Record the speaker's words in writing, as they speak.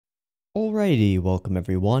Alrighty, welcome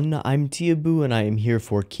everyone. I'm Teeaboo and I am here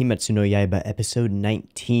for Kimetsu no Yaiba episode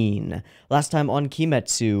 19. Last time on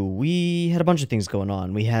Kimetsu, we had a bunch of things going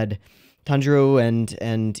on. We had Tanjiro and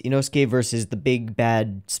Inosuke versus the big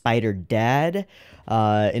bad spider dad.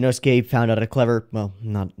 Inosuke found out a clever, well,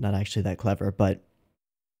 not actually that clever, but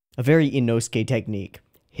a very Inosuke technique.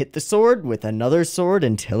 Hit the sword with another sword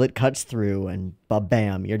until it cuts through and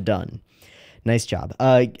ba-bam, you're done. Nice job.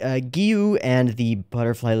 Giyu and the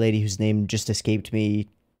butterfly lady whose name just escaped me,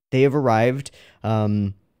 they have arrived.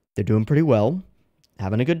 They're doing pretty well,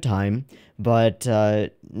 having a good time, but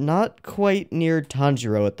not quite near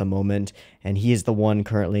Tanjiro at the moment, and he is the one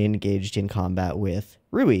currently engaged in combat with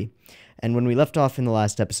Rui. And when we left off in the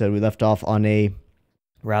last episode, we left off on a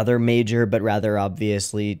rather major, but rather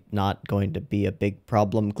obviously not going to be a big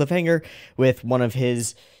problem cliffhanger with one of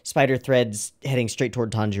his spider threads heading straight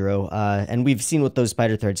toward Tanjiro. And we've seen what those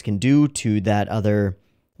spider threads can do to that other,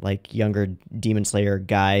 like, younger Demon Slayer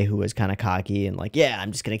guy who was kind of cocky and like, yeah,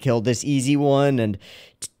 I'm just going to kill this easy one and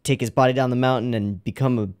take his body down the mountain and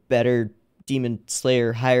become a better Demon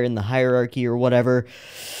Slayer higher in the hierarchy or whatever.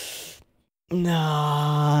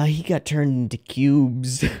 Nah, he got turned into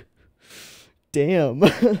cubes. Damn.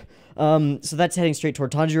 So that's heading straight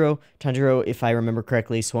toward Tanjiro. Tanjiro, if I remember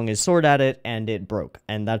correctly, swung his sword at it and it broke.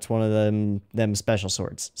 And that's one of them special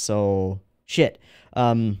swords. So, shit.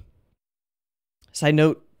 Side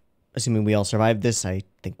note, assuming we all survive this, I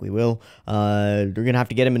think we will, we're gonna have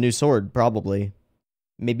to get him a new sword, probably.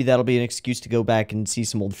 Maybe that'll be an excuse to go back and see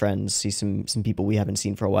some old friends, see some people we haven't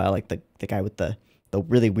seen for a while, like the guy with the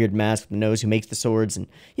really weird mask with the nose who makes the swords, and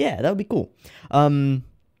yeah, that would be cool.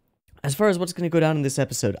 As far as what's going to go down in this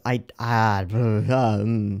episode, I don't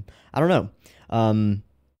know.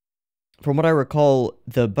 From what I recall,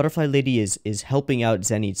 the butterfly lady is helping out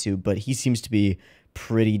Zenitsu, but he seems to be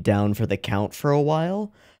pretty down for the count for a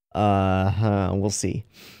while. We'll see.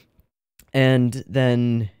 And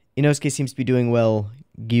then Inosuke seems to be doing well.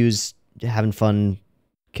 Gyu's having fun,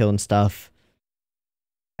 killing stuff.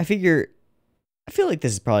 I feel like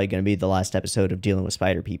this is probably going to be the last episode of dealing with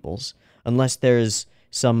spider peoples, unless there's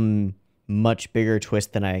some much bigger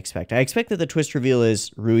twist than I expect. I expect that the twist reveal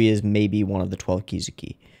is Rui is maybe one of the 12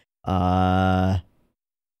 Kizuki.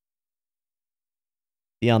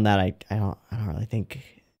 Beyond that, I don't really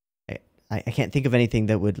think I can't think of anything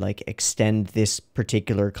that would like extend this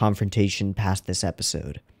particular confrontation past this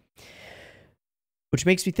episode. Which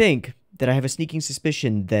makes me think that I have a sneaking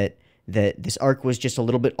suspicion that this arc was just a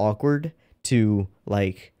little bit awkward to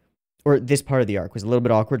like, or this part of the arc was a little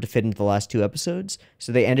bit awkward to fit into the last two episodes.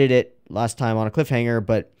 So they ended it last time on a cliffhanger,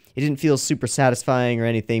 but it didn't feel super satisfying or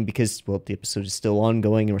anything because, well, the episode is still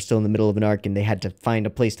ongoing and we're still in the middle of an arc and they had to find a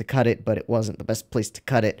place to cut it, but it wasn't the best place to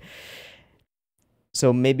cut it.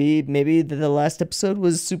 So maybe the last episode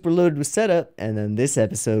was super loaded with setup and then this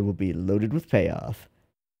episode will be loaded with payoff.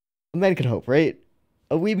 A man can hope, right?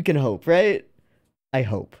 A weeb can hope, right? I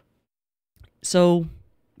hope. So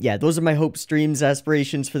yeah, those are my hopes, dreams,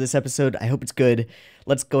 aspirations for this episode. I hope it's good.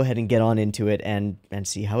 Let's go ahead and get on into it and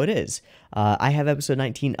see how it is. I have episode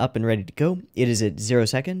 19 up and ready to go. It is at 0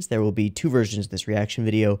 seconds. There will be two versions of this reaction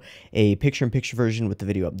video, a picture-in-picture version with the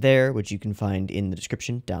video up there, which you can find in the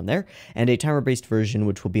description down there, and a timer-based version,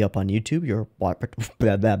 which will be up on YouTube. You're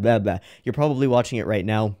probably watching it right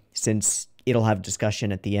now, since it'll have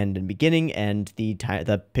discussion at the end and beginning, and the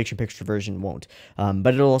picture-in-picture version won't.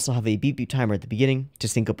 But it'll also have a beep-beep timer at the beginning to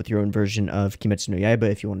sync up with your own version of Kimetsu no Yaiba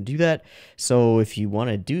if you want to do that. So if you want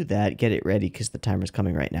to do that, get it ready because the timer's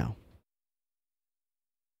coming right now.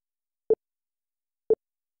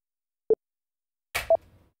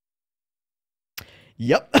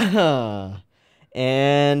 Yep.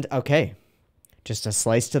 And, okay. Just a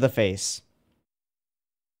slice to the face.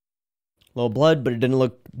 Little blood, but it didn't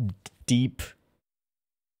look deep.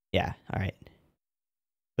 Yeah, alright.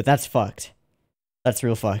 But that's fucked. That's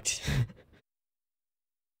real fucked.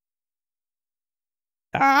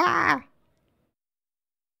 Ah!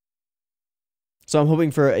 So I'm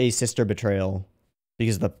hoping for a sister betrayal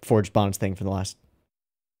because of the forged bonds thing from the last.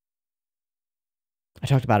 I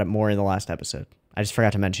talked about it more in the last episode. I just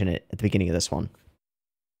forgot to mention it at the beginning of this one.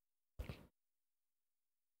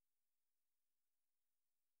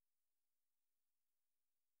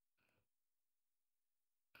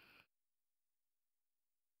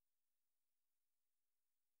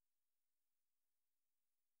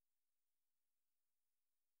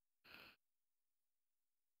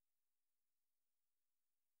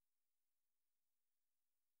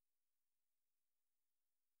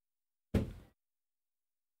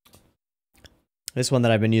 This one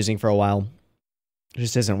that I've been using for a while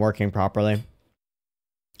just isn't working properly.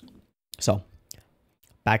 So,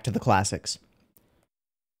 Back to the classics.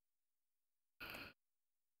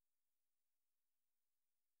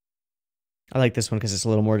 I like this one because it's a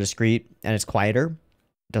little more discreet and it's quieter.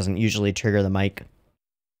 It doesn't usually trigger the mic.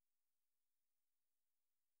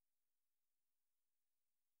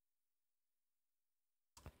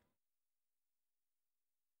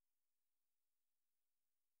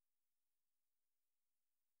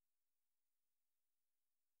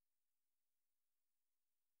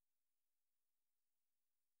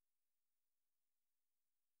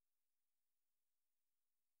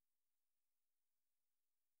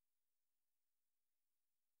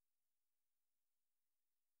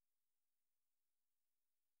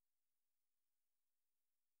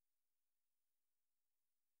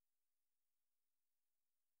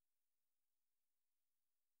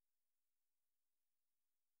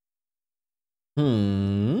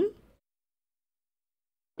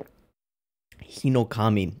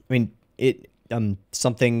 Hinokami. I mean, it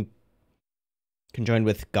something conjoined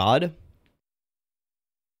with God.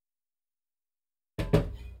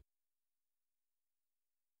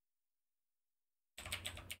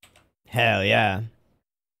 Hell yeah.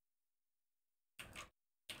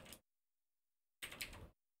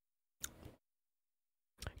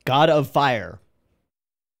 God of Fire.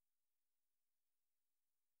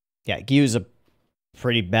 Yeah, Gyu's a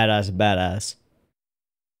pretty badass.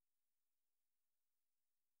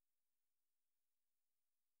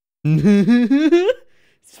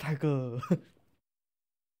 Sparkle.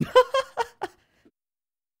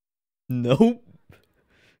 Nope.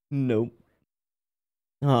 Nope.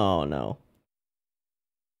 Oh no.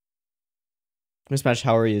 Smash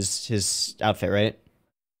Howery is his outfit, right?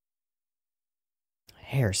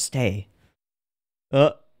 Hair, stay.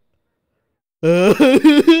 Uh.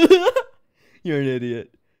 You're an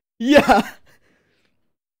idiot. Yeah.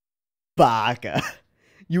 Baka.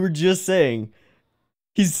 You were just saying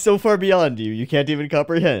he's so far beyond you, you can't even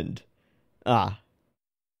comprehend. Ah.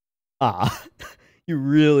 You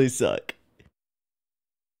really suck.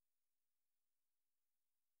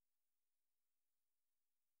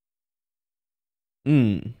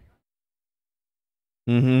 Mm.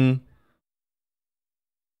 Mm-hmm.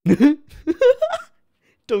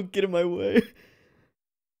 Don't get in my way.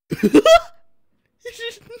 You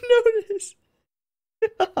just notice.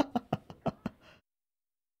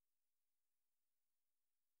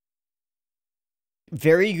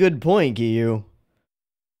 Very good point, Eiyuu.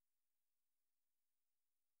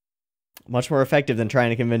 Much more effective than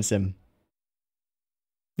trying to convince him.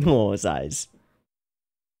 Oh, his eyes.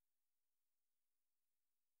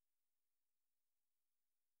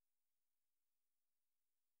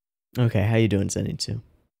 Okay, how you doing, Zenitsu?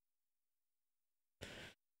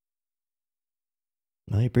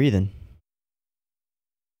 Well, you breathing.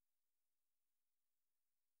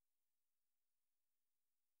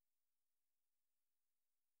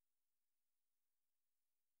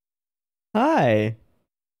 Hi.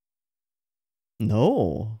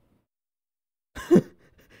 No.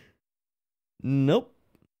 Nope.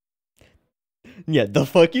 Yeah, the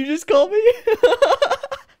fuck you just called me?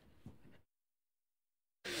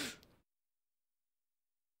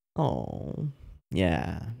 Oh.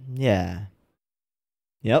 Yeah. Yeah.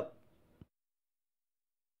 Yep.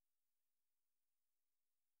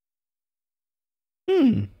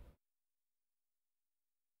 Hmm.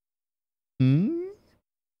 Hmm?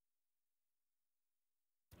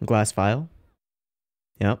 Glass vial?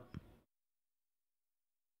 Yep.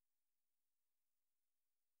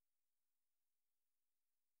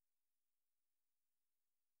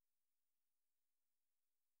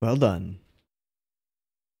 Well done.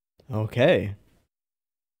 Okay.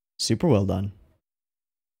 Super well done.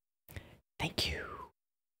 Thank you.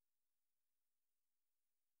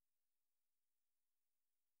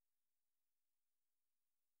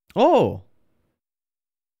 Oh.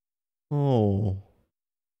 Oh.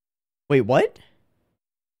 Wait, what?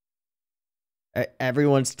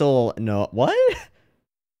 Everyone's still... No. What?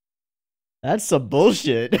 That's some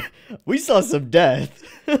bullshit. We saw some death.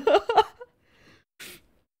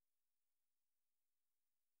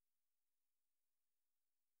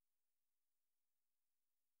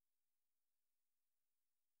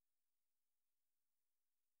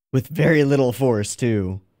 With very little force,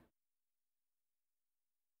 too.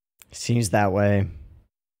 Seems that way.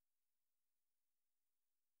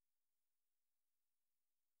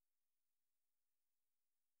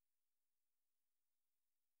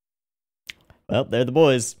 Well, they're the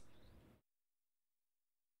boys.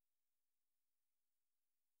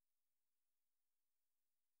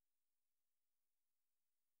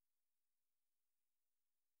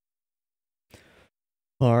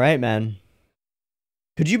 All right, man.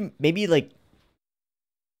 Could you maybe, like,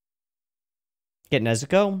 Get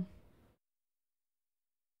Nezuko?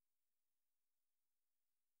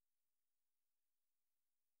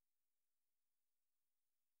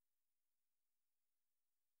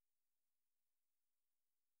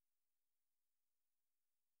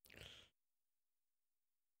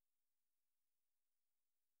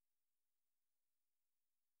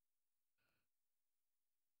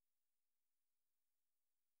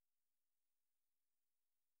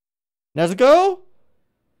 Nezuko?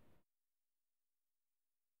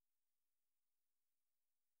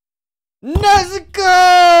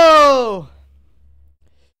 Nezuko!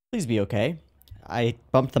 Please be okay. I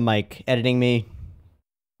bumped the mic. Editing me.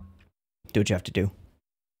 Do what you have to do.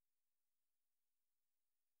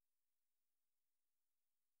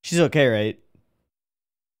 She's okay, right?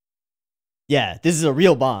 Yeah, this is a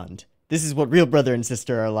real bond. This is what real brother and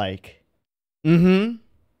sister are like. Mm-hmm.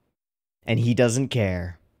 And he doesn't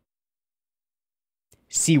care.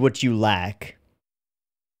 See what you lack.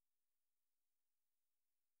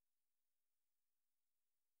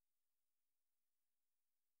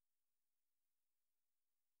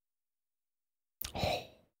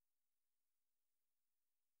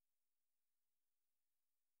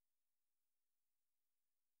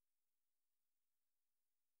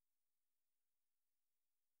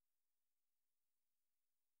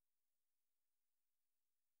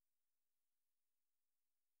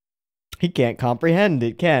 He can't comprehend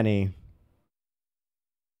it, can he?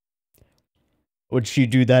 Would she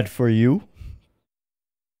do that for you?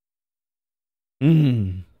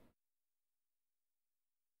 Mm.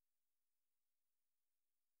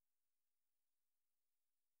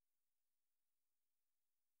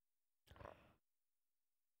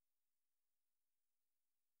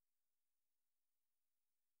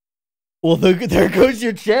 Well, there goes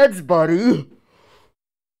your chance, buddy.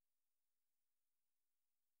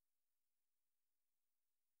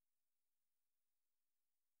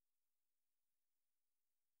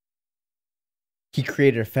 He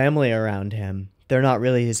created a family around him. They're not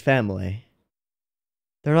really his family.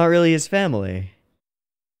 They're not really his family.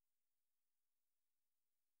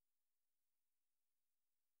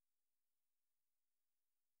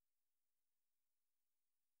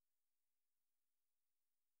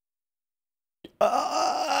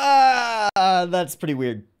 That's pretty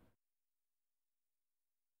weird.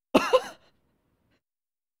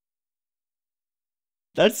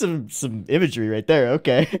 That's some imagery right there.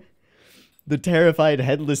 Okay. The terrified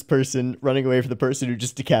headless person running away from the person who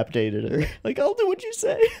just decapitated her. Like, I'll do what you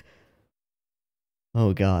say.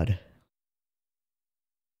 Oh god.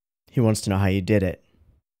 He wants to know how you did it.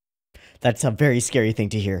 That's a very scary thing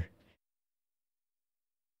to hear.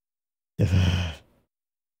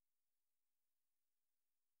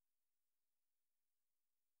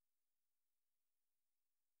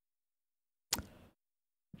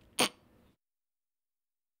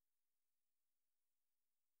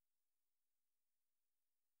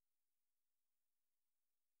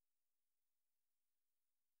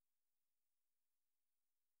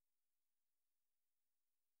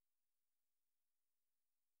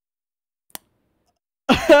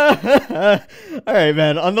 Alright,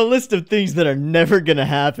 man. On the list of things that are never gonna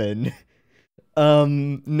happen.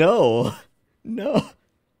 No. No.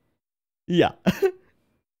 Yeah.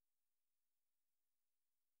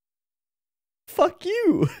 Fuck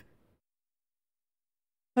you.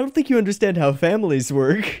 I don't think you understand how families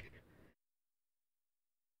work.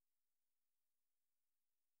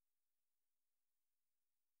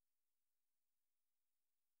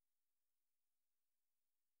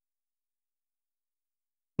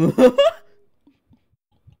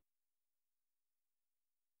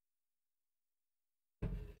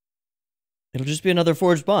 It'll just be another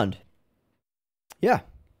forged bond. Yeah.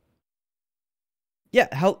 Yeah,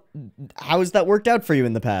 how has that worked out for you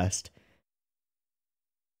in the past?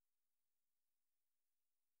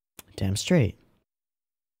 Damn straight.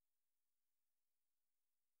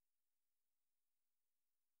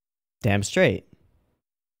 Damn straight.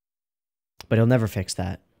 But he'll never fix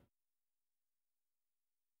that.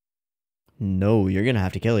 No, you're gonna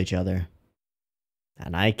have to kill each other.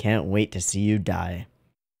 And I can't wait to see you die.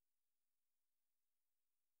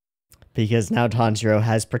 Because now Tanjiro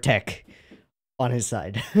has Protect on his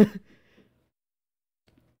side.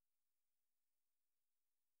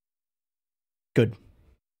 Good.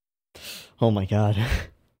 Oh my god.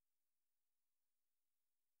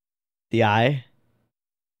 The eye.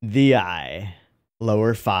 The eye.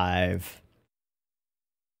 Lower 5.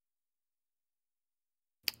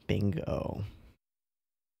 Bingo.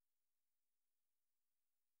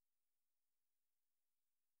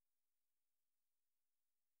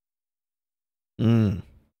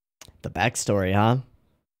 The backstory, huh?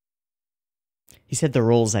 He said the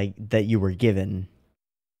roles that you were given.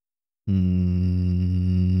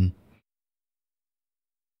 Hmm.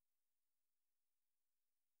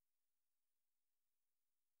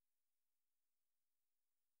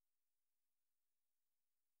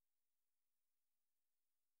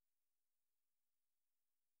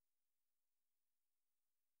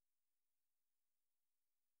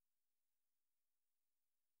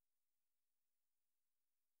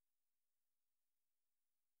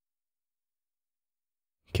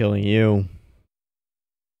 Killing you.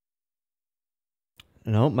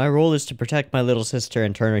 No, my role is to protect my little sister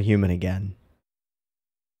and turn her human again.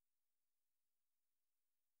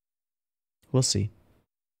 We'll see.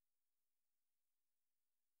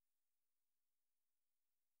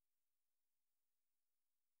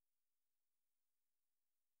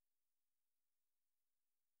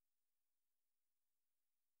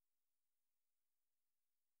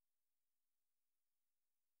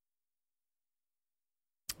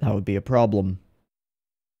 That would be a problem.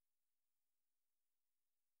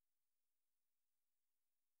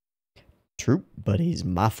 True, but he's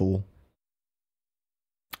my fool.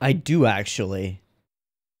 I do actually.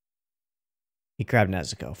 He grabbed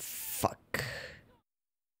Nezuko. Fuck.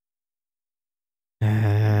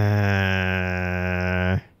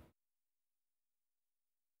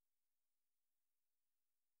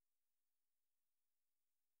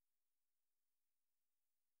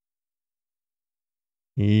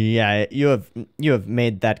 Yeah, you have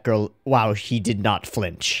made that girl. Wow, he did not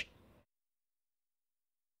flinch.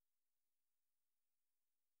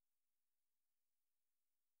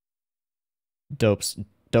 Dope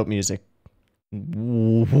music.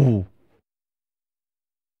 Woo.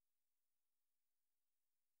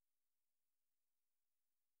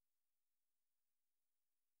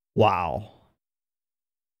 Wow.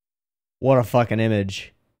 What a fucking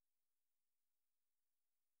image.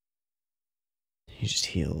 He just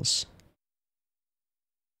heals.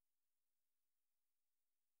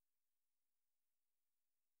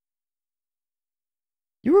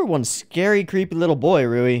 You were one scary, creepy little boy,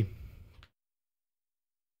 Rui.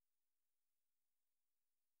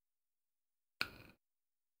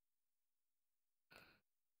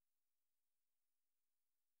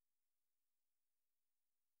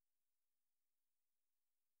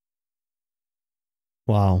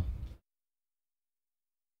 Wow.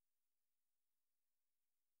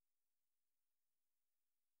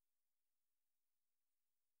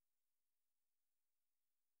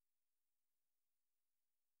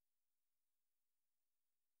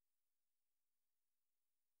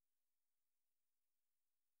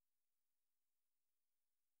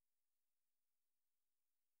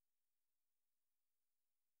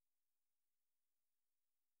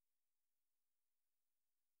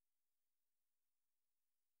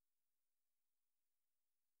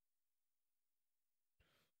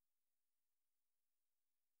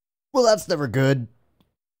 Well, that's never good.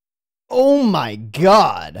 Oh my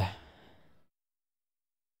god.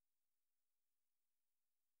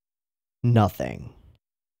 Nothing.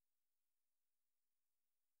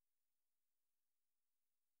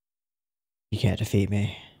 You can't defeat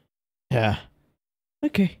me. Yeah.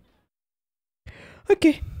 Okay.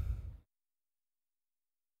 Okay.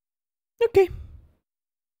 Okay.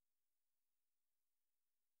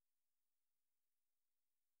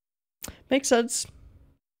 Makes sense.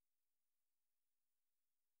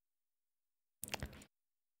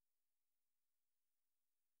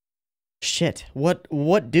 Shit.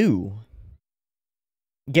 What do?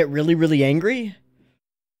 Get really, really angry?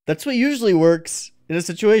 That's what usually works in a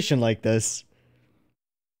situation like this.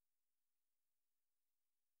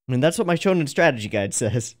 I mean, that's what my shonen strategy guide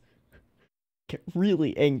says. Get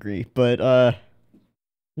really angry, but I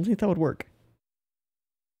don't think that would work.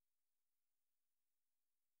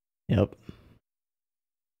 Yep.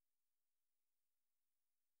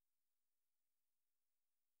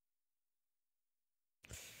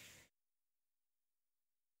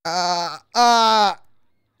 Uh, uh,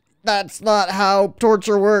 that's not how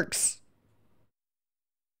torture works.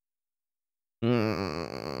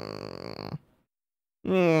 Mm.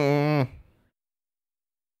 Mm.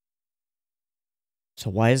 So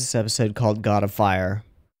why is this episode called God of Fire?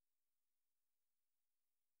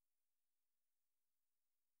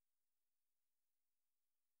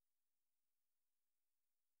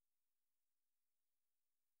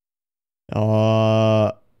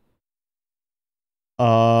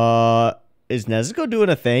 Uh, is Nezuko doing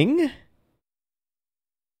a thing?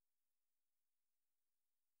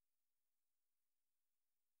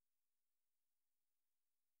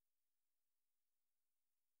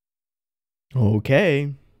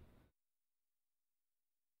 Okay.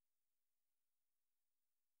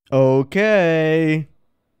 Okay.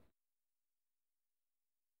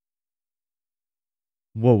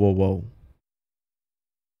 Whoa, whoa, whoa.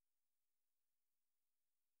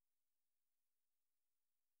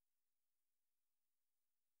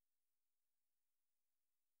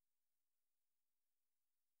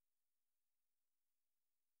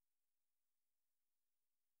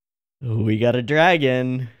 We got a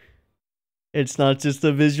dragon. It's not just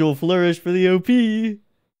a visual flourish for the OP.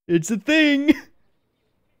 It's a thing.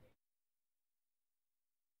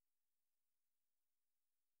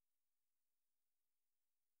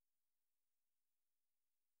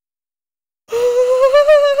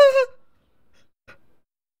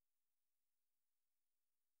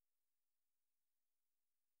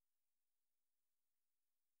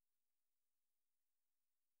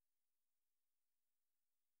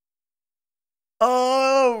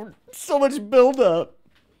 Oh, so much buildup.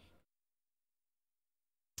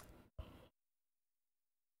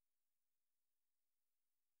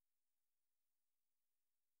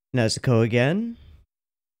 Nezuko again.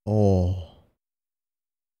 Oh,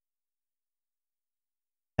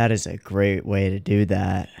 that is a great way to do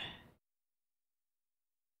that.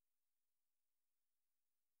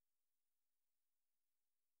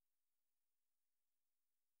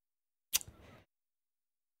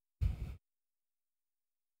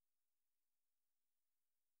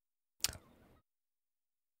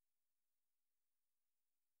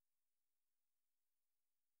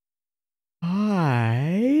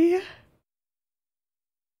 Hi.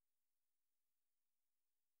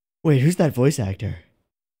 Wait, who's that voice actor?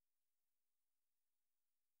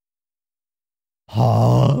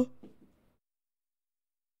 Huh?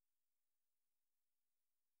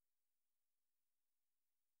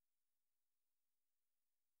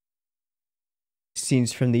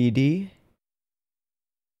 Scenes from the ED?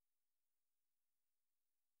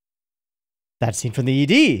 That scene from the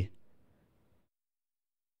ED.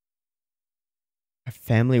 Our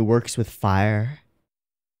family works with fire.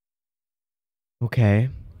 Okay.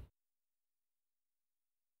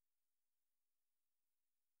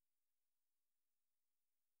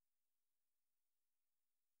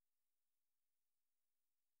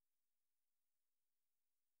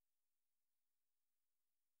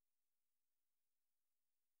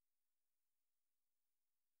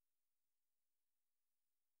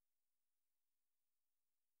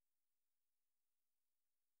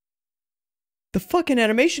 The fucking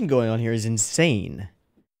animation going on here is insane.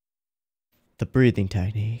 The breathing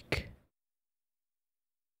technique.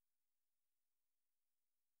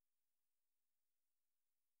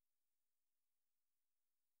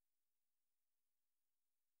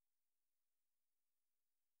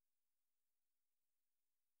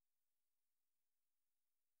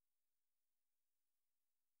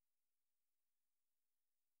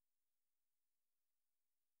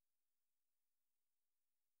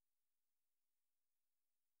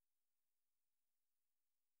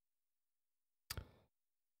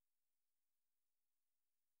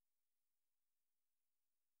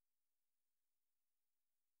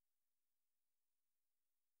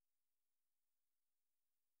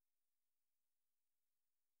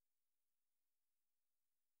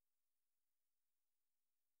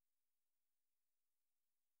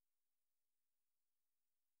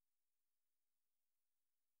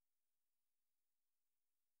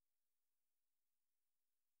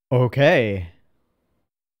 Okay.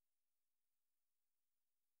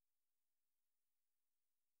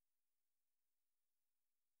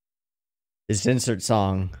 This insert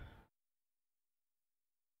song.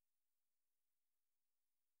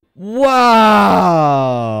 Wow.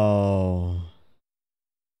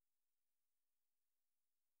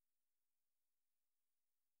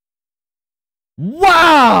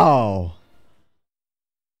 Wow.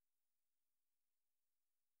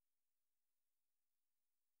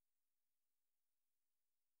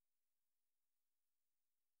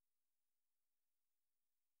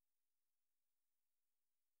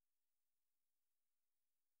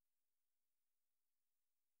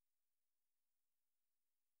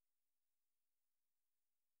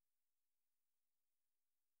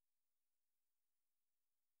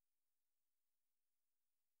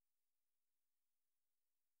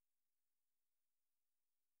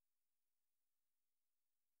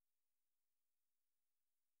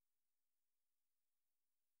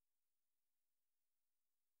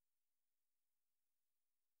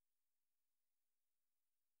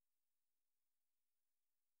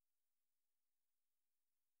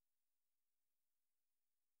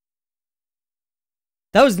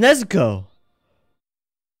 That was Nezuko.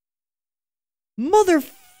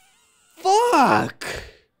 Motherfuck.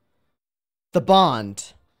 The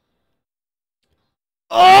bond.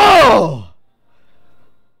 Oh!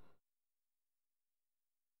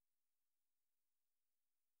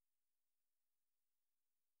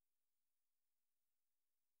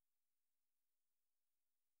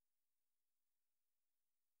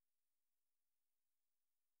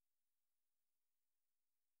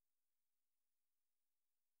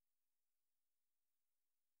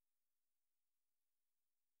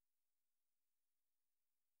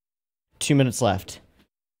 2 minutes left.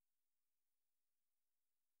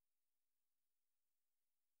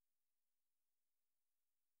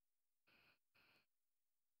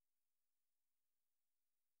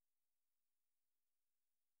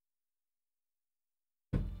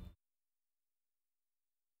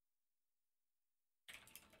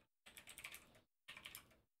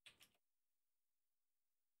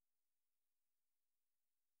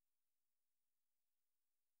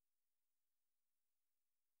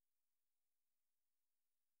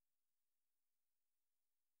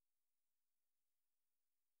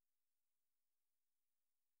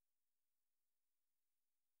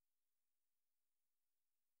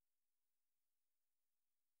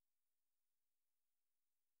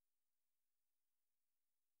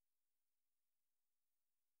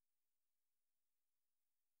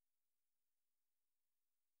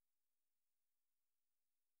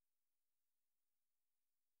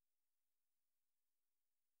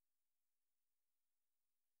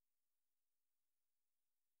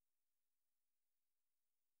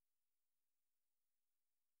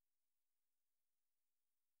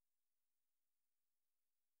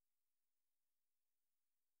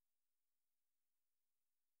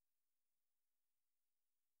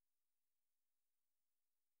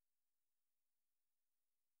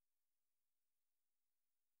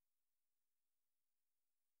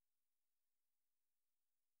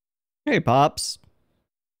 Hey, Pops.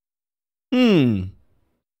 Hmm.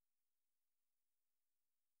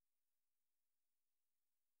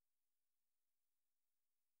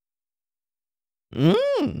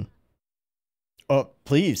 Hmm. Oh,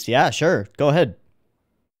 please. Yeah, sure. Go ahead.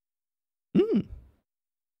 Hmm.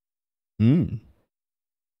 Hmm.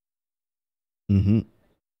 Mm-hmm.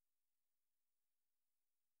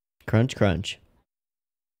 Crunch, crunch.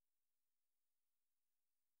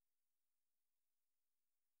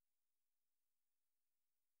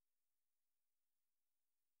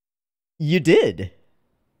 You did.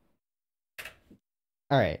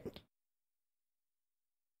 All right.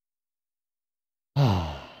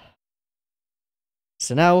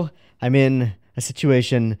 So now I'm in a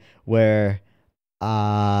situation where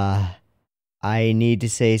uh I need to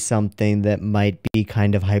say something that might be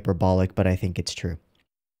kind of hyperbolic, but I think it's true.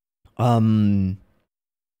 Um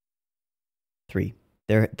 3.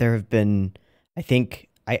 There have been, I think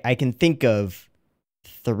I can think of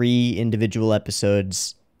 3 individual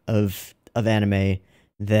episodes of anime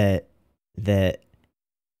that that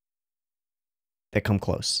that come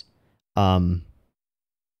close. Um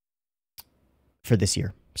for this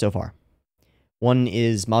year so far. One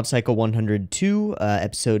is Mob Psycho 102,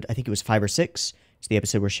 episode, I think it was 5 or 6. It's the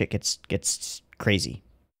episode where shit gets crazy.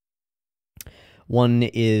 One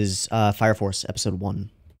is Fire Force episode 1,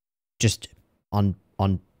 just on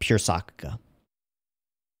pure Saga.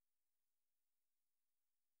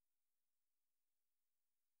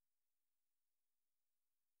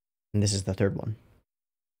 And this is the third one.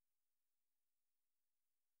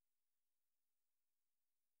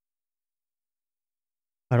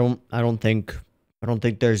 I don't think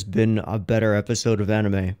there's been a better episode of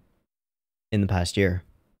anime in the past year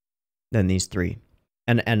than these 3.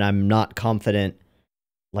 And I'm not confident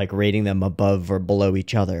like rating them above or below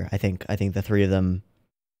each other. I think the 3 of them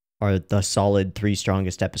are the solid 3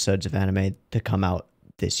 strongest episodes of anime to come out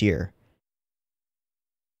this year.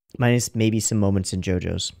 Minus maybe some moments in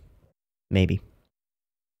JoJo's. Maybe.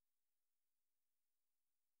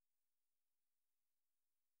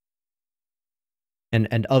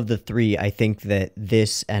 And of the 3, I think that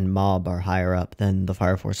this and Mob are higher up than the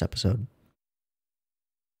Fire Force episode.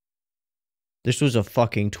 This was a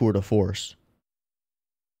fucking tour de force.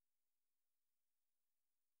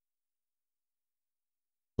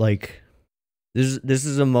 Like, this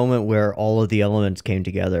is a moment where all of the elements came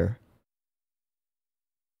together.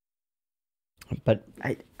 But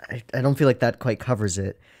I don't feel like that quite covers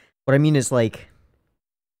it. What I mean is like,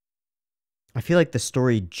 I feel like the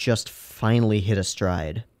story just finally hit a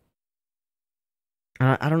stride.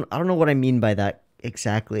 I don't know what I mean by that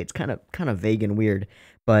exactly. It's kind of vague and weird,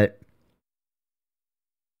 but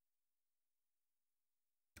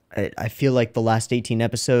I feel like the last 18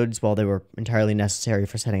 episodes, while they were entirely necessary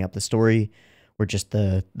for setting up the story, were just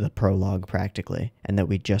the prologue practically, and that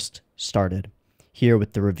we just started here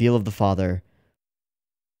with the reveal of the father,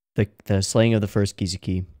 the slaying of the first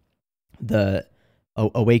Kizuki, the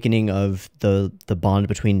awakening of the bond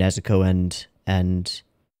between Nezuko and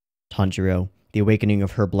Tanjiro, the awakening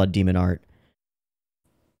of her blood demon art,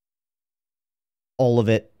 all of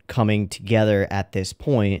it coming together at this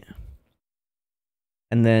point.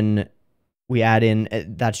 And then we add in,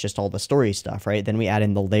 that's just all the story stuff, right? Then we add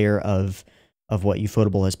in the layer of what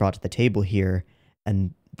Euphonium has brought to the table here,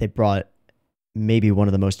 and they brought maybe one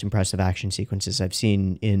of the most impressive action sequences I've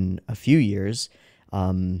seen in a few years.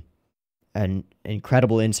 An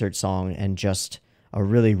incredible insert song and just a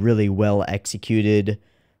really, really well executed,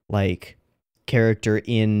 like, character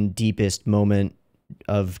in deepest moment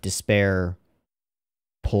of despair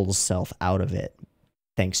pulls self out of it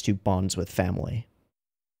thanks to bonds with family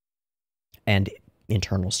and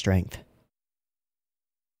internal strength.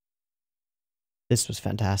 This was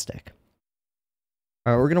fantastic.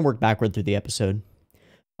 All right, we're going to work backward through the episode.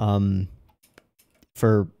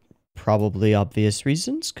 For probably obvious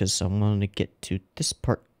reasons, because I want to get to this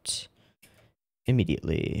part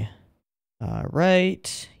immediately.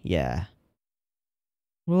 Right, yeah.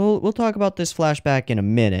 We'll talk about this flashback in a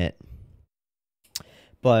minute.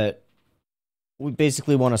 But we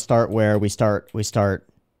basically want to start where we start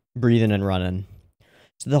breathing and running.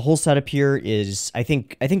 So the whole setup here is, I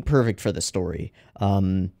think perfect for the story.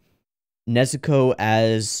 Nezuko,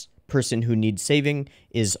 as person who needs saving,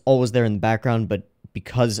 is always there in the background, but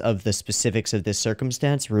because of the specifics of this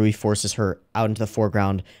circumstance, Rui forces her out into the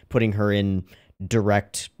foreground, putting her in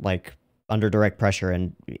direct, like, under direct pressure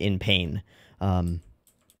and in pain. And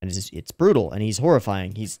it's brutal, and he's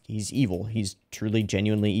horrifying. He's evil. He's truly,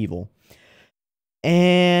 genuinely evil.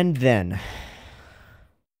 And then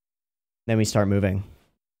we start moving.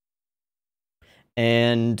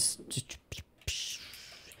 And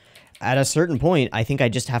at a certain point, I think I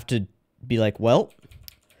just have to be like, well,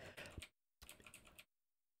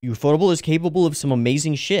 Ufotable is capable of some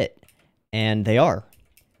amazing shit. And they are.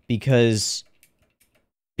 Because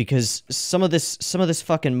some of this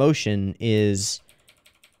fucking motion is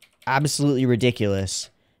absolutely ridiculous.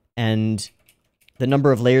 And the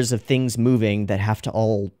number of layers of things moving that have to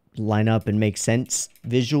all line up and make sense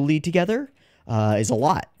visually together is a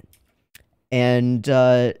lot. And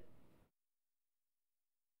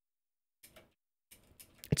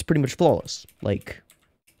it's pretty much flawless. Like,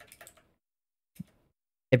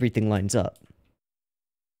 everything lines up.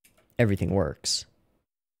 Everything works.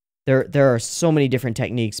 There are so many different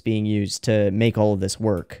techniques being used to make all of this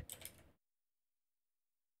work.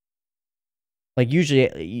 Like,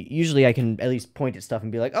 usually I can at least point at stuff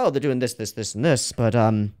and be like, oh, they're doing this, this, this, and this, but,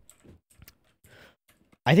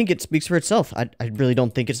 I think it speaks for itself. I really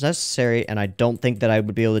don't think it's necessary, and I don't think that I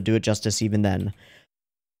would be able to do it justice even then.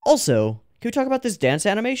 Also, can we talk about this dance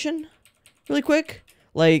animation really quick?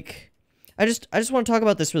 Like, I just want to talk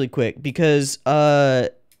about this really quick, because,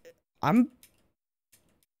 I'm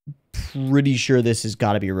pretty sure this has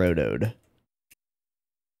got to be rotoed.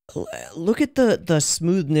 Look at the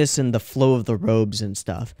smoothness and the flow of the robes and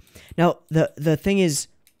stuff. Now, the thing is,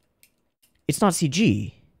 it's not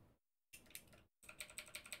CG.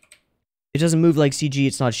 It doesn't move like CG,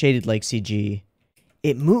 it's not shaded like CG.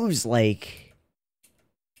 It moves like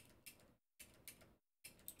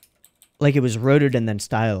it was rotoed and then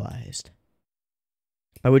stylized.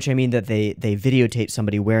 By which I mean that they videotape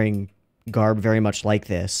somebody wearing garb very much like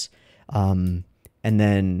this, and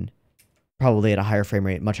then probably at a higher frame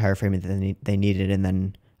rate, much higher frame rate than they needed, and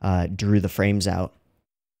then drew the frames out,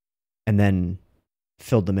 and then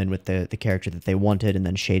filled them in with the character that they wanted, and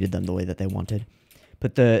then shaded them the way that they wanted.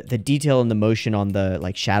 But the detail and the motion on the,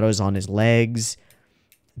 like, shadows on his legs,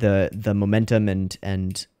 the momentum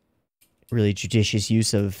and really judicious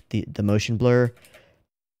use of the motion blur,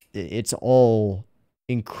 it's all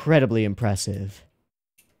incredibly impressive.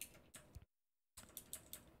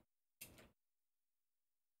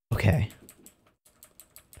 Okay.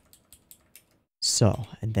 So,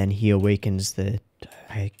 and then he awakens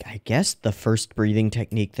I guess the first breathing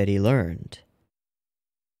technique that he learned.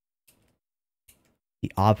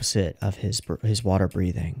 The opposite of his water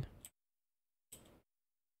breathing.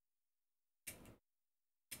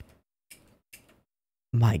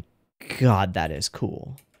 My God, that is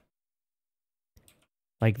cool.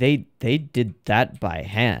 Like, they did that by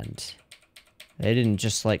hand. They didn't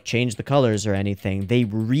just, like, change the colors or anything. They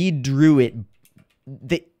redrew it.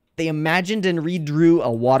 They imagined and redrew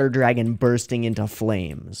a water dragon bursting into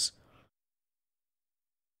flames.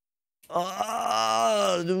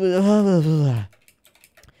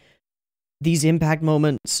 These impact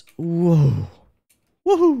moments. Whoa.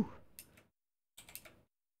 Woohoo.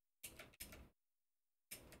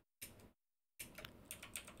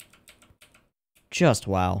 Just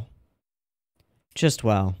wow. Just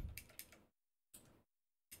wow.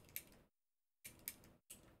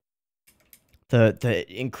 The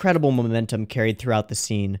incredible momentum carried throughout the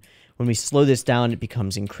scene. When we slow this down, it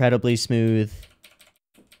becomes incredibly smooth.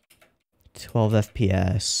 12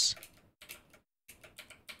 FPS.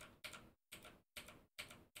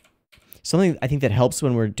 Something I think that helps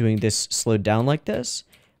when we're doing this slowed down like this,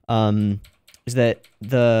 is that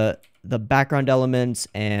the the background elements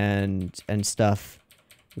and stuff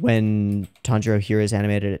when Tanjiro here is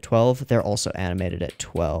animated at 12, they're also animated at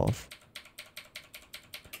 12.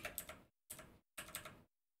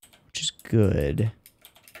 Which is good.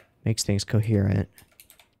 Makes things coherent.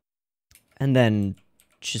 And then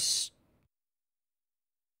just...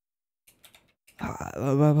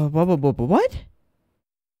 what?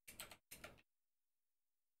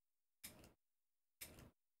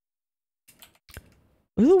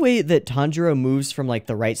 Look at the way that Tanjiro moves from, like,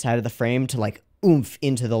 the right side of the frame to, like, oomph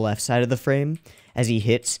into the left side of the frame as he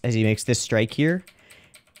makes this strike here.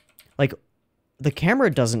 Like, the camera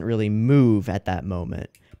doesn't really move at that moment,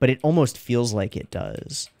 but it almost feels like it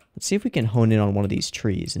does. Let's see if we can hone in on one of these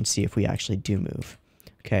trees and see if we actually do move.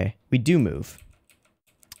 Okay, we do move.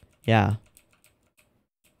 Yeah.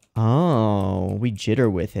 Oh, we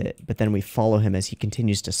jitter with it, but then we follow him as he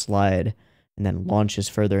continues to slide and then launches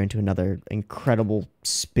further into another incredible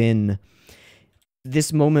spin.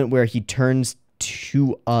 This moment where he turns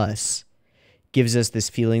to us gives us this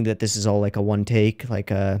feeling that this is all like a one take,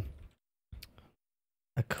 like a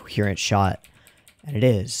coherent shot. And it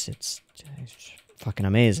is. It's fucking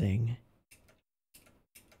amazing.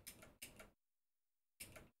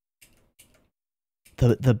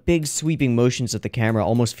 The big sweeping motions of the camera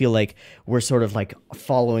almost feel like we're sort of like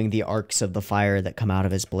following the arcs of the fire that come out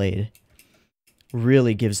of his blade.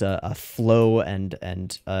 Really gives a flow and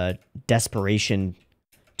a desperation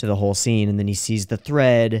to the whole scene. And then he sees the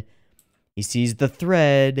thread. He sees the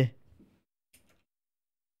thread.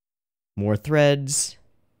 More threads.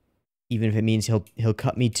 Even if it means he'll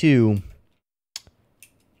cut me too.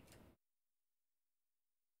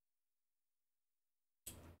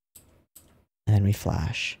 And then we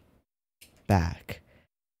flash. Back.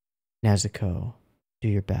 Nezuko, do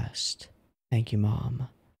your best. Thank you, Mom.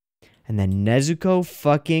 And then Nezuko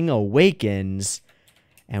fucking awakens.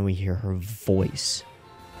 And we hear her voice.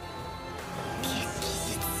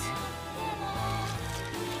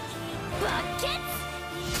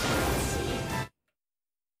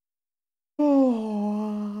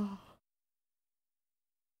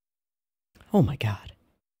 Oh my god.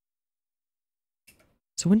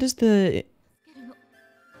 So when does the...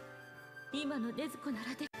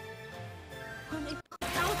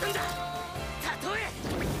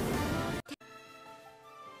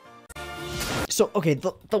 So, okay,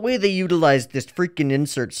 the way they utilized this freaking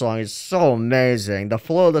insert song is so amazing. The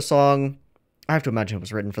flow of the song, I have to imagine it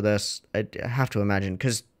was written for this. I have to imagine,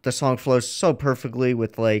 because the song flows so perfectly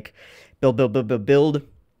with, like, build, build, build, build, build.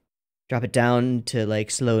 Drop it down to, like,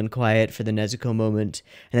 slow and quiet for the Nezuko moment,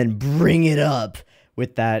 and then bring it up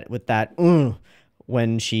with that,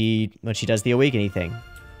 when she does the awakening thing.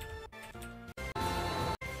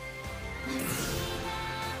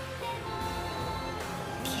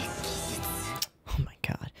 Oh my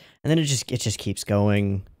god. And then it just keeps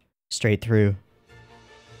going straight through.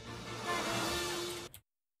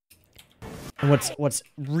 And what's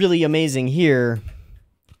really amazing here,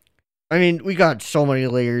 I mean, we got so many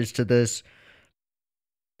layers to this.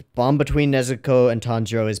 The bond between Nezuko and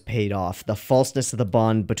Tanjiro is paid off. The falseness of the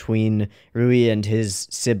bond between Rui and his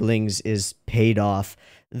siblings is paid off.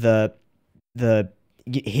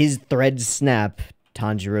 His threads snap,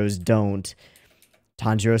 Tanjiro's don't.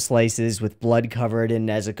 Tanjiro slices with blood covered in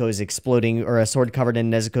Nezuko's exploding, or a sword covered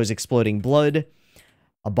in Nezuko's exploding blood.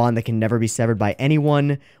 A bond that can never be severed by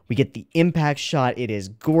anyone. We get the impact shot. It is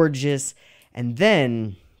gorgeous. And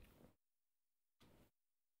then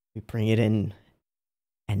we bring it in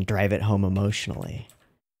and drive it home emotionally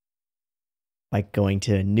by going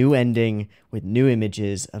to a new ending with new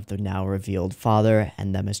images of the now revealed father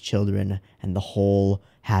and them as children and the whole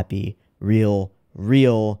happy, real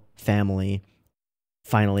family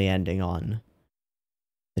finally ending on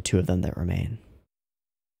the two of them that remain.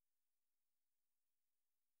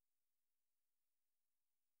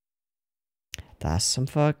 That's some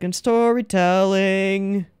fucking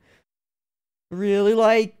storytelling. Really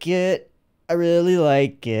like it. I really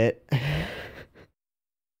like it.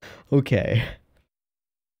 Okay.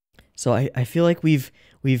 So I feel like we've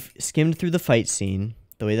skimmed through the fight scene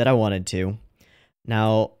the way that I wanted to.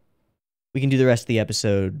 Now we can do the rest of the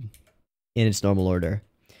episode in its normal order.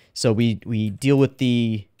 So we deal with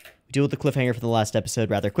the cliffhanger for the last episode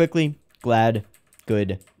rather quickly. Glad,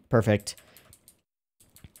 good, perfect.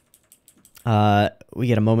 We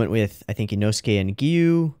get a moment with, I think, Inosuke and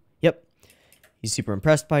Giyu. Yep. He's super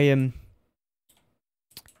impressed by him.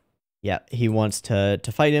 Yeah, he wants to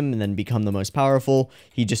fight him and then become the most powerful.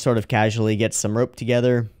 He just sort of casually gets some rope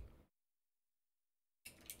together.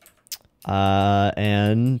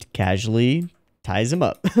 And casually ties him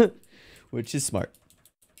up. Which is smart.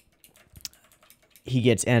 he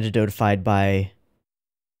gets antidotified by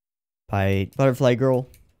Butterfly Girl.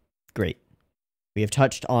 Great. We have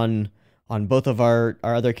touched on both of our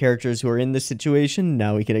other characters who are in this situation.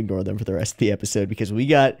 Now we can ignore them for the rest of the episode because we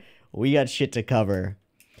got shit to cover.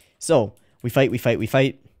 So we fight.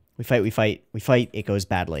 It goes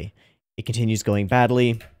badly. It continues going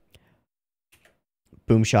badly.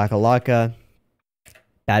 Boom shakalaka.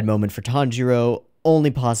 Bad moment for Tanjiro.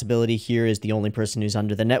 Only possibility here is the only person who's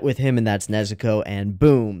under the net with him, and that's Nezuko, and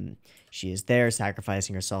boom. She is there,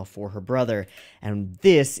 sacrificing herself for her brother. And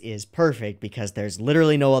this is perfect because there's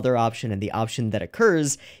literally no other option, and the option that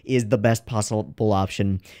occurs is the best possible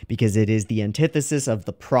option because it is the antithesis of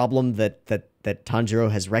the problem that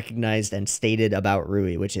Tanjiro has recognized and stated about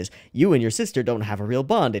Rui, which is, you and your sister don't have a real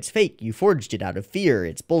bond. It's fake. You forged it out of fear.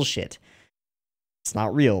 It's bullshit. It's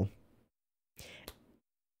not real.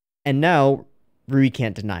 And now Rui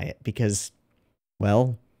can't deny it because,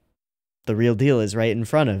 well, the real deal is right in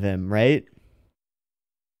front of him, right?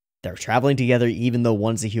 They're traveling together even though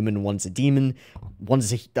one's a human, one's a demon.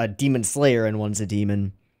 One's a demon slayer and one's a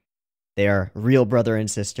demon. They are real brother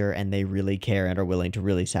and sister, and they really care and are willing to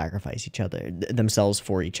really sacrifice each other, themselves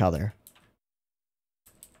for each other.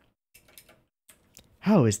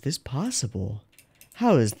 How is this possible?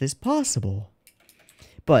 How is this possible?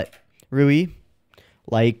 But Rui,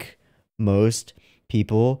 like most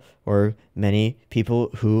people, or many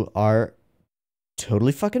people who are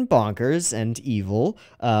totally fucking bonkers and evil,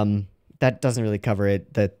 that doesn't really cover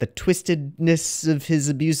it. The twistedness of his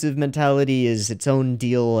abusive mentality is its own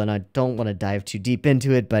deal, and I don't want to dive too deep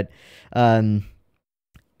into it, but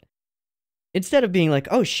instead of being like,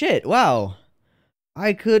 oh shit, wow,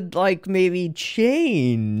 I could, like, maybe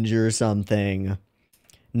change or something.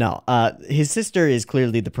 No, his sister is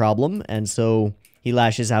clearly the problem, and so he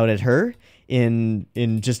lashes out at her in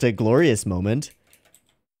just a glorious moment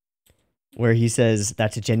where he says,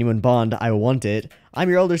 that's a genuine bond, I want it. I'm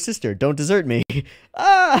your older sister, don't desert me.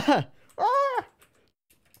 Ah! Ah!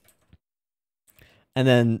 And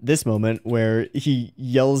then this moment where he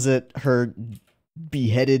yells at her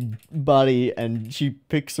beheaded body and she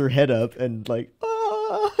picks her head up and like,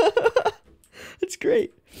 ah! It's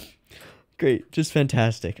great. Great, just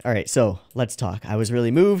fantastic. All right, so let's talk. I was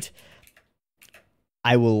really moved.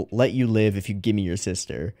 I will let you live if you give me your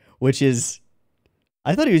sister, which is,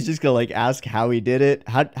 I thought he was just gonna like ask how he did it.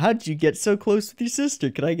 How'd you get so close with your sister?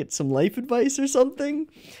 Could I get some life advice or something?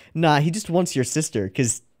 Nah, he just wants your sister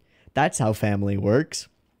because that's how family works.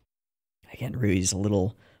 Again, Rui's a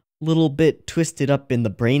little bit twisted up in the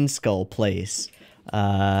brain skull place.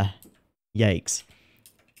 Yikes.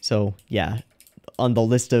 So yeah, on the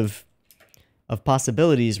list of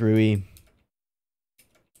possibilities, Rui,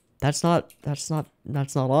 that's not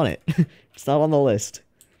on it. It's not on the list.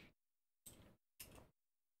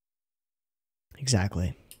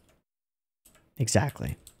 Exactly.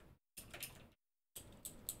 Exactly.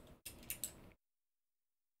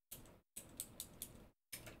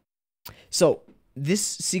 So this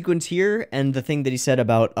sequence here and the thing that he said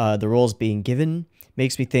about the roles being given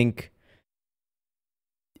makes me think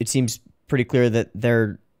it seems pretty clear that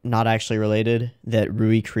they're not actually related, that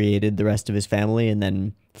Rui created the rest of his family and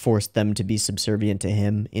then forced them to be subservient to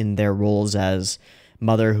him in their roles as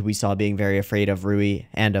mother, who we saw being very afraid of Rui,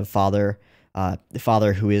 and of father, the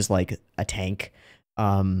father who is like a tank,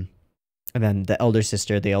 and then the elder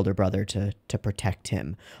sister, the elder brother to protect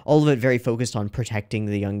him. All of it very focused on protecting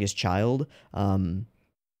the youngest child,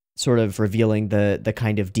 sort of revealing the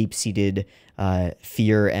kind of deep-seated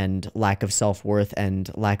fear and lack of self-worth and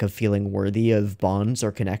lack of feeling worthy of bonds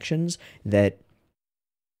or connections that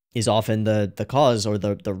is often the cause or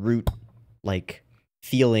the root, like,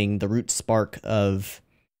 feeling, the root spark of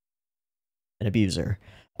an abuser.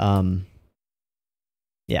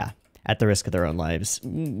 Yeah, at the risk of their own lives.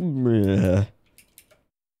 And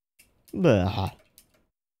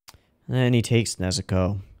he takes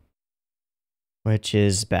Nezuko, which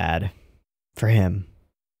is bad for him.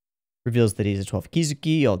 Reveals that he's a 12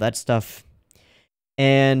 Kizuki, all that stuff.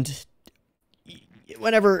 And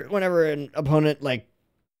whenever an opponent, like,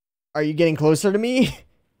 are you getting closer to me?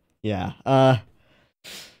 Yeah,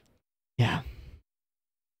 yeah.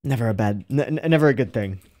 Never a good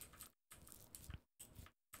thing.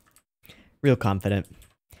 Real confident.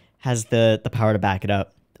 Has the power to back it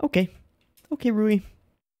up. Okay, Rui.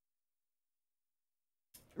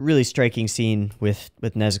 Really striking scene with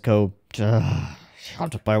Nezuko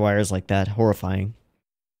shot up by wires like that. Horrifying.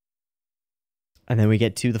 And then we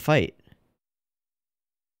get to the fight.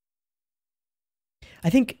 I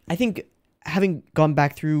think having gone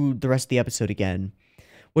back through the rest of the episode again,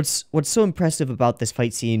 what's so impressive about this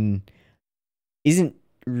fight scene isn't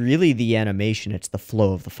really the animation, it's the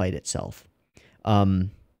flow of the fight itself.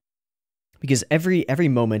 Because every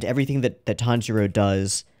moment, everything that Tanjiro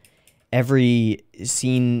does, every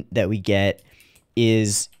scene that we get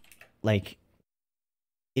is like,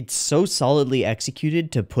 it's so solidly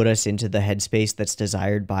executed to put us into the headspace that's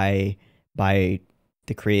desired by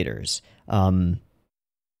the creators. How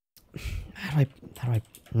do I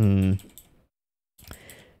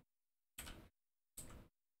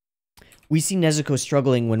We see Nezuko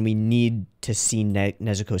struggling when we need to see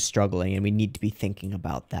Nezuko struggling, and we need to be thinking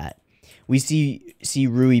about that. We see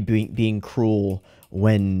Rui being cruel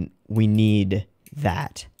when we need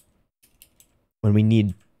that. When we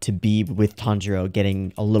need to be with Tanjiro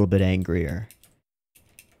getting a little bit angrier.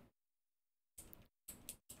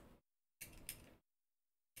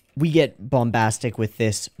 We get bombastic with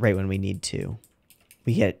this right when we need to.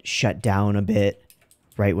 We get shut down a bit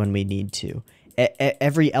right when we need to.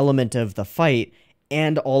 Every element of the fight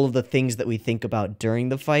and all of the things that we think about during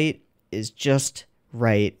the fight is just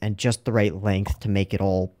right and just the right length to make it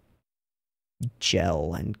all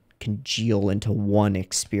gel and congeal into one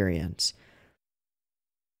experience.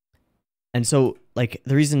 And so, like,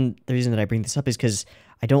 the reason that I bring this up is because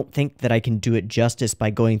I don't think that I can do it justice by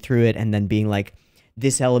going through it and then being like,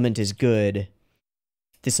 this element is good,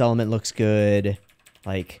 this element looks good,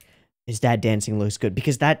 like, his dad dancing looks good,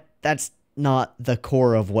 because that's not the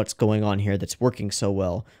core of what's going on here that's working so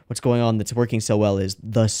well. What's going on that's working so well is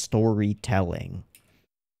the storytelling.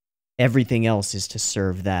 Everything else is to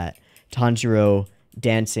serve that. Tanjiro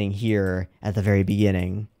dancing here at the very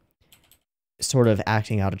beginning, sort of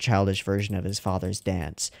acting out a childish version of his father's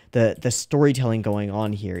dance. The storytelling going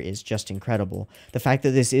on here is just incredible. The fact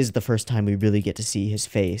that this is the first time we really get to see his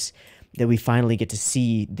face, that we finally get to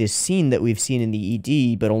see this scene that we've seen in the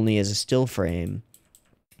ED, but only as a still frame.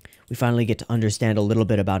 We finally get to understand a little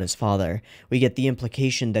bit about his father. We get the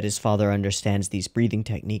implication that his father understands these breathing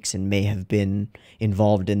techniques and may have been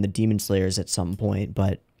involved in the Demon Slayers at some point,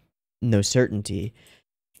 but no certainty.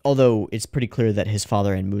 Although it's pretty clear that his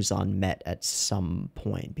father and Muzan met at some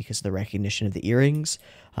point because of the recognition of the earrings.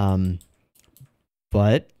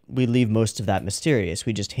 But we leave most of that mysterious.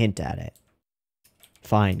 We just hint at it.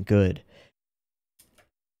 Fine, good.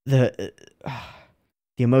 The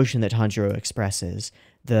emotion that Tanjiro expresses,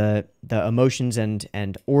 the emotions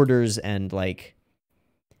and orders and, like,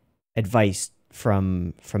 advice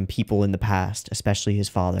from people in the past, especially his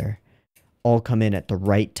father, all come in at the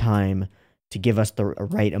right time to give us the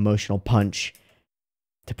right emotional punch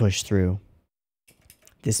to push through.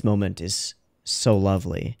 This moment is so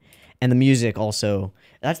lovely. And the music also,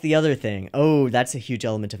 that's the other thing. Oh, that's a huge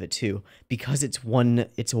element of it too. Because it's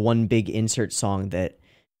one big insert song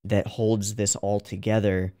that holds this all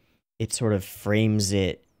together, it sort of frames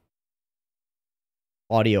it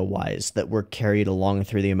audio-wise, that we're carried along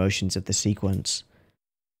through the emotions of the sequence.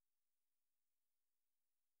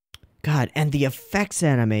 God, and the effects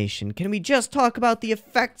animation. Can we just talk about the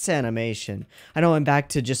effects animation? I know I'm back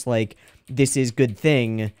to just, like, this is good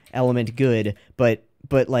thing, element good, but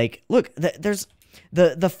like, look, there's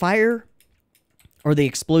the fire or the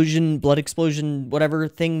explosion, blood explosion, whatever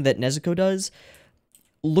thing that Nezuko does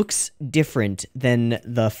looks different than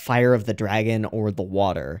the fire of the dragon or the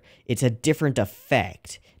water. It's a different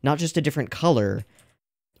effect, not just a different color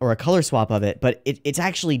or a color swap of it, but it's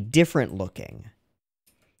actually different looking.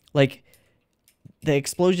 Like, the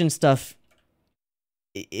explosion stuff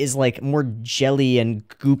is, like, more jelly and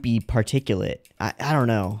goopy particulate. I don't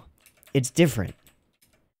know. It's different.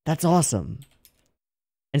 That's awesome.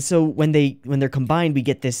 And so when they're combined, we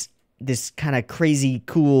get this kind of crazy,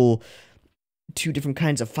 cool, two different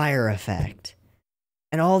kinds of fire effect.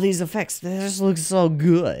 And all these effects, they just look so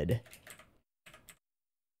good.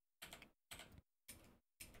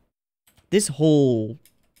 This whole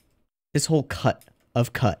cut,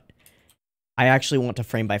 I actually want to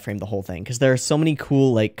frame by frame the whole thing, because there are so many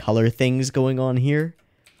cool, like, color things going on here.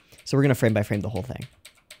 So we're gonna frame by frame the whole thing.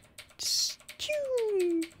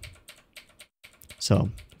 So,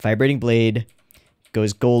 vibrating blade,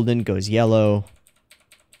 goes golden, goes yellow,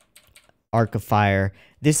 arc of fire.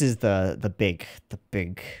 This is the big,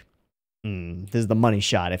 this is the money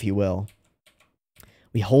shot, if you will.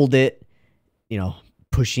 We hold it, you know,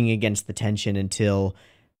 pushing against the tension until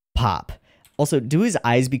pop. Also, do his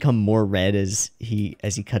eyes become more red as he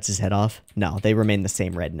cuts his head off? No, they remain the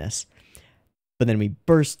same redness. But then we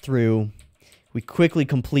burst through, we quickly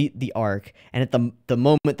complete the arc, and at the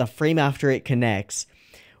moment, the frame after it connects,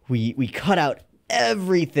 we cut out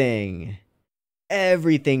everything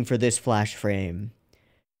for this flash frame.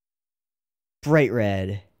 Bright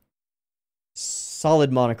red.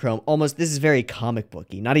 Solid monochrome. Almost, this is very comic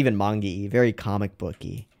booky. Not even manga-y, very comic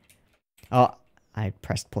booky. Oh, I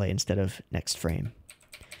pressed play instead of next frame.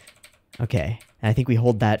 Okay, and I think we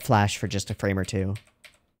hold that flash for just a frame or two.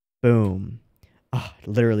 Boom. Oh,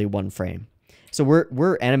 literally one frame. So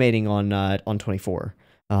we're animating on 24.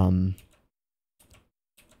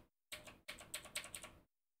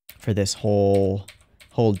 For this whole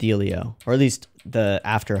dealio, or at least the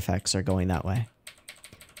after effects are going that way.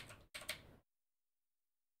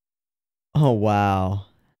 Oh wow,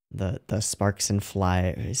 the sparks and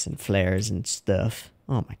flares and stuff.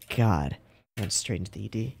 Oh my god, went straight into the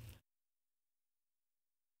ED.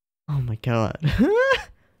 Oh my god.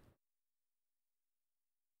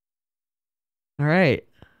 All right.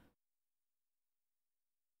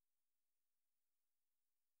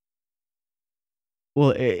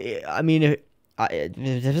 Well, I mean, it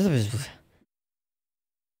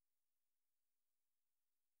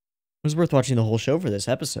was worth watching the whole show for this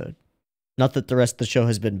episode. Not that the rest of the show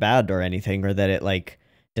has been bad or anything, or that it, like,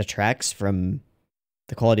 detracts from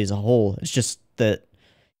the quality as a whole. It's just that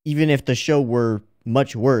even if the show were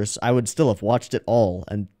much worse, I would still have watched it all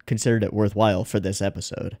and considered it worthwhile for this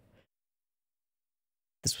episode.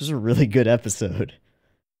 This was a really good episode.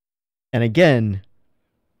 And again,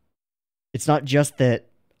 it's not just that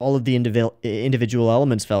all of the individual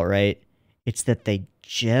elements felt right, it's that they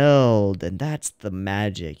gelled, and that's the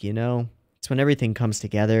magic, you know? It's when everything comes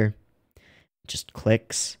together, just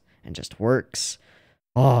clicks, and just works.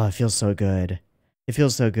 Oh, it feels so good. It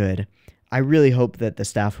feels so good. I really hope that the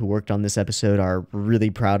staff who worked on this episode are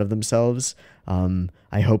really proud of themselves.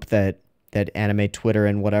 I hope that anime Twitter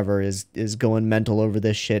and whatever is going mental over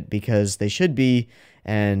this shit, because they should be,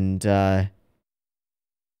 and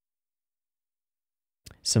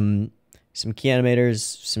some key animators,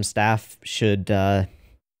 some staff should get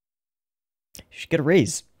a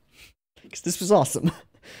raise, because this was awesome.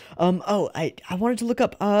 Oh, I wanted to look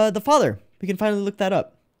up the father. We can finally look that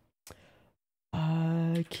up.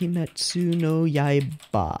 Kimetsu no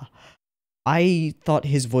Yaiba. I thought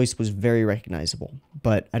his voice was very recognizable,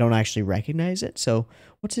 but I don't actually recognize it. So,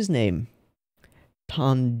 what's his name?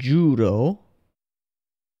 Tanjiro.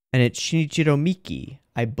 And it's Shinichiro Miki.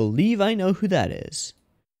 I believe I know who that is.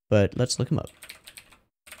 But let's look him up.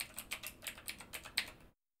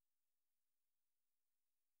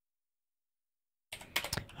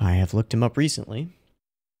 I have looked him up recently.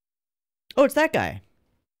 Oh, it's that guy.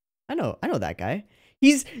 I know that guy.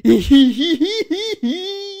 He's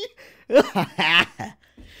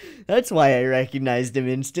That's why I recognized him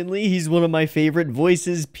instantly. He's one of my favorite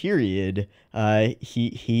voices, period.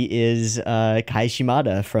 He is Kai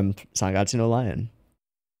Shimada from Sangatsu no Lion.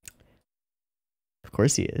 Of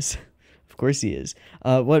course he is. Of course he is.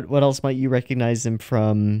 What else might you recognize him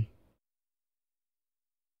from?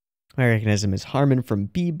 I recognize him as Harmon from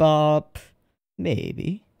Bebop.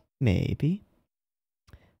 Maybe.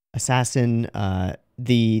 Assassin,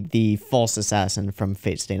 the false assassin from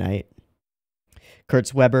Fate Stay Night.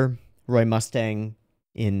 Kurtz Weber, Roy Mustang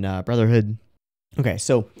in Brotherhood. Okay,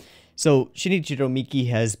 so Shinichiro Miki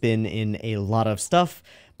has been in a lot of stuff,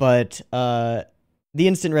 but the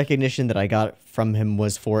instant recognition that I got from him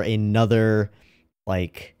was for another,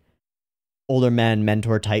 like, older man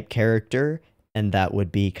mentor type character, and that would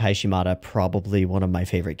be Kai Shimada, probably one of my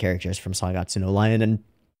favorite characters from Sangatsu no Lion, and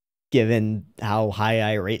given how high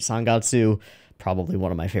I rate Sangatsu, probably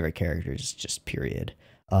one of my favorite characters, just period.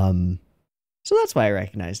 So that's why I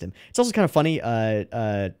recognized him. It's also kind of funny,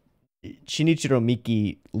 Shinichiro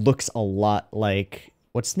Miki looks a lot like,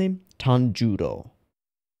 what's his name? Tanjiro.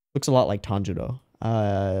 Looks a lot like Tanjiro.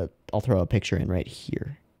 I'll throw a picture in right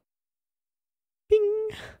here. Bing!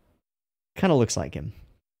 Kind of looks like him.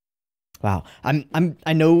 Wow.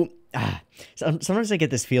 I know, sometimes I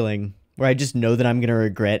get this feeling where I just know that I'm going to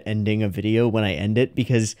regret ending a video when I end it,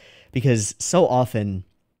 because so often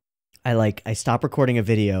I stop recording a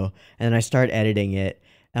video and then I start editing it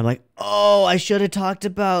and I'm like, oh, I should have talked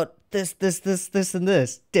about this, and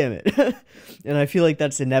this. Damn it. And I feel like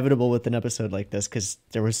that's inevitable with an episode like this, because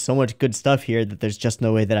there was so much good stuff here that there's just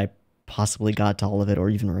no way that I possibly got to all of it or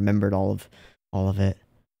even remembered all of it.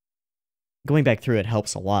 Going back through it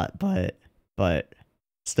helps a lot, but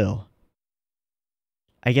still.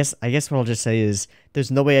 I guess what I'll just say is there's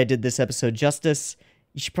no way I did this episode justice.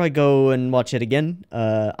 You should probably go and watch it again.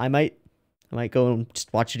 I might go and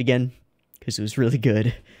just watch it again, because it was really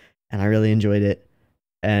good and I really enjoyed it.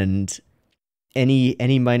 And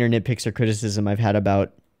any minor nitpicks or criticism I've had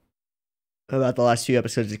about the last few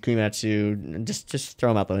episodes of Kimetsu, just throw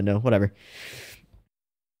them out the window. Whatever.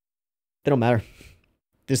 They don't matter.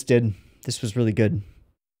 This was really good.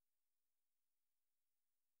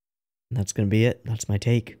 And that's going to be it. That's my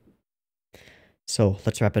take. So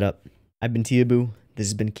let's wrap it up. I've been Teeaboo. This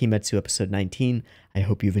has been Kimetsu episode 19. I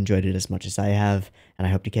hope you've enjoyed it as much as I have, and I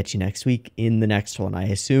hope to catch you next week in the next one. I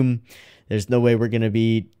assume there's no way we're going to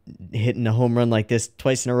be hitting a home run like this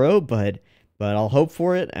twice in a row, but I'll hope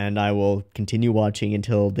for it, and I will continue watching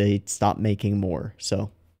until they stop making more.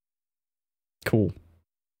 So, cool.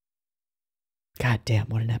 God damn,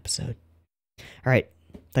 what an episode. All right,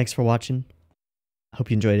 thanks for watching. I hope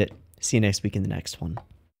you enjoyed it. See you next week in the next one.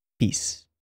 Peace.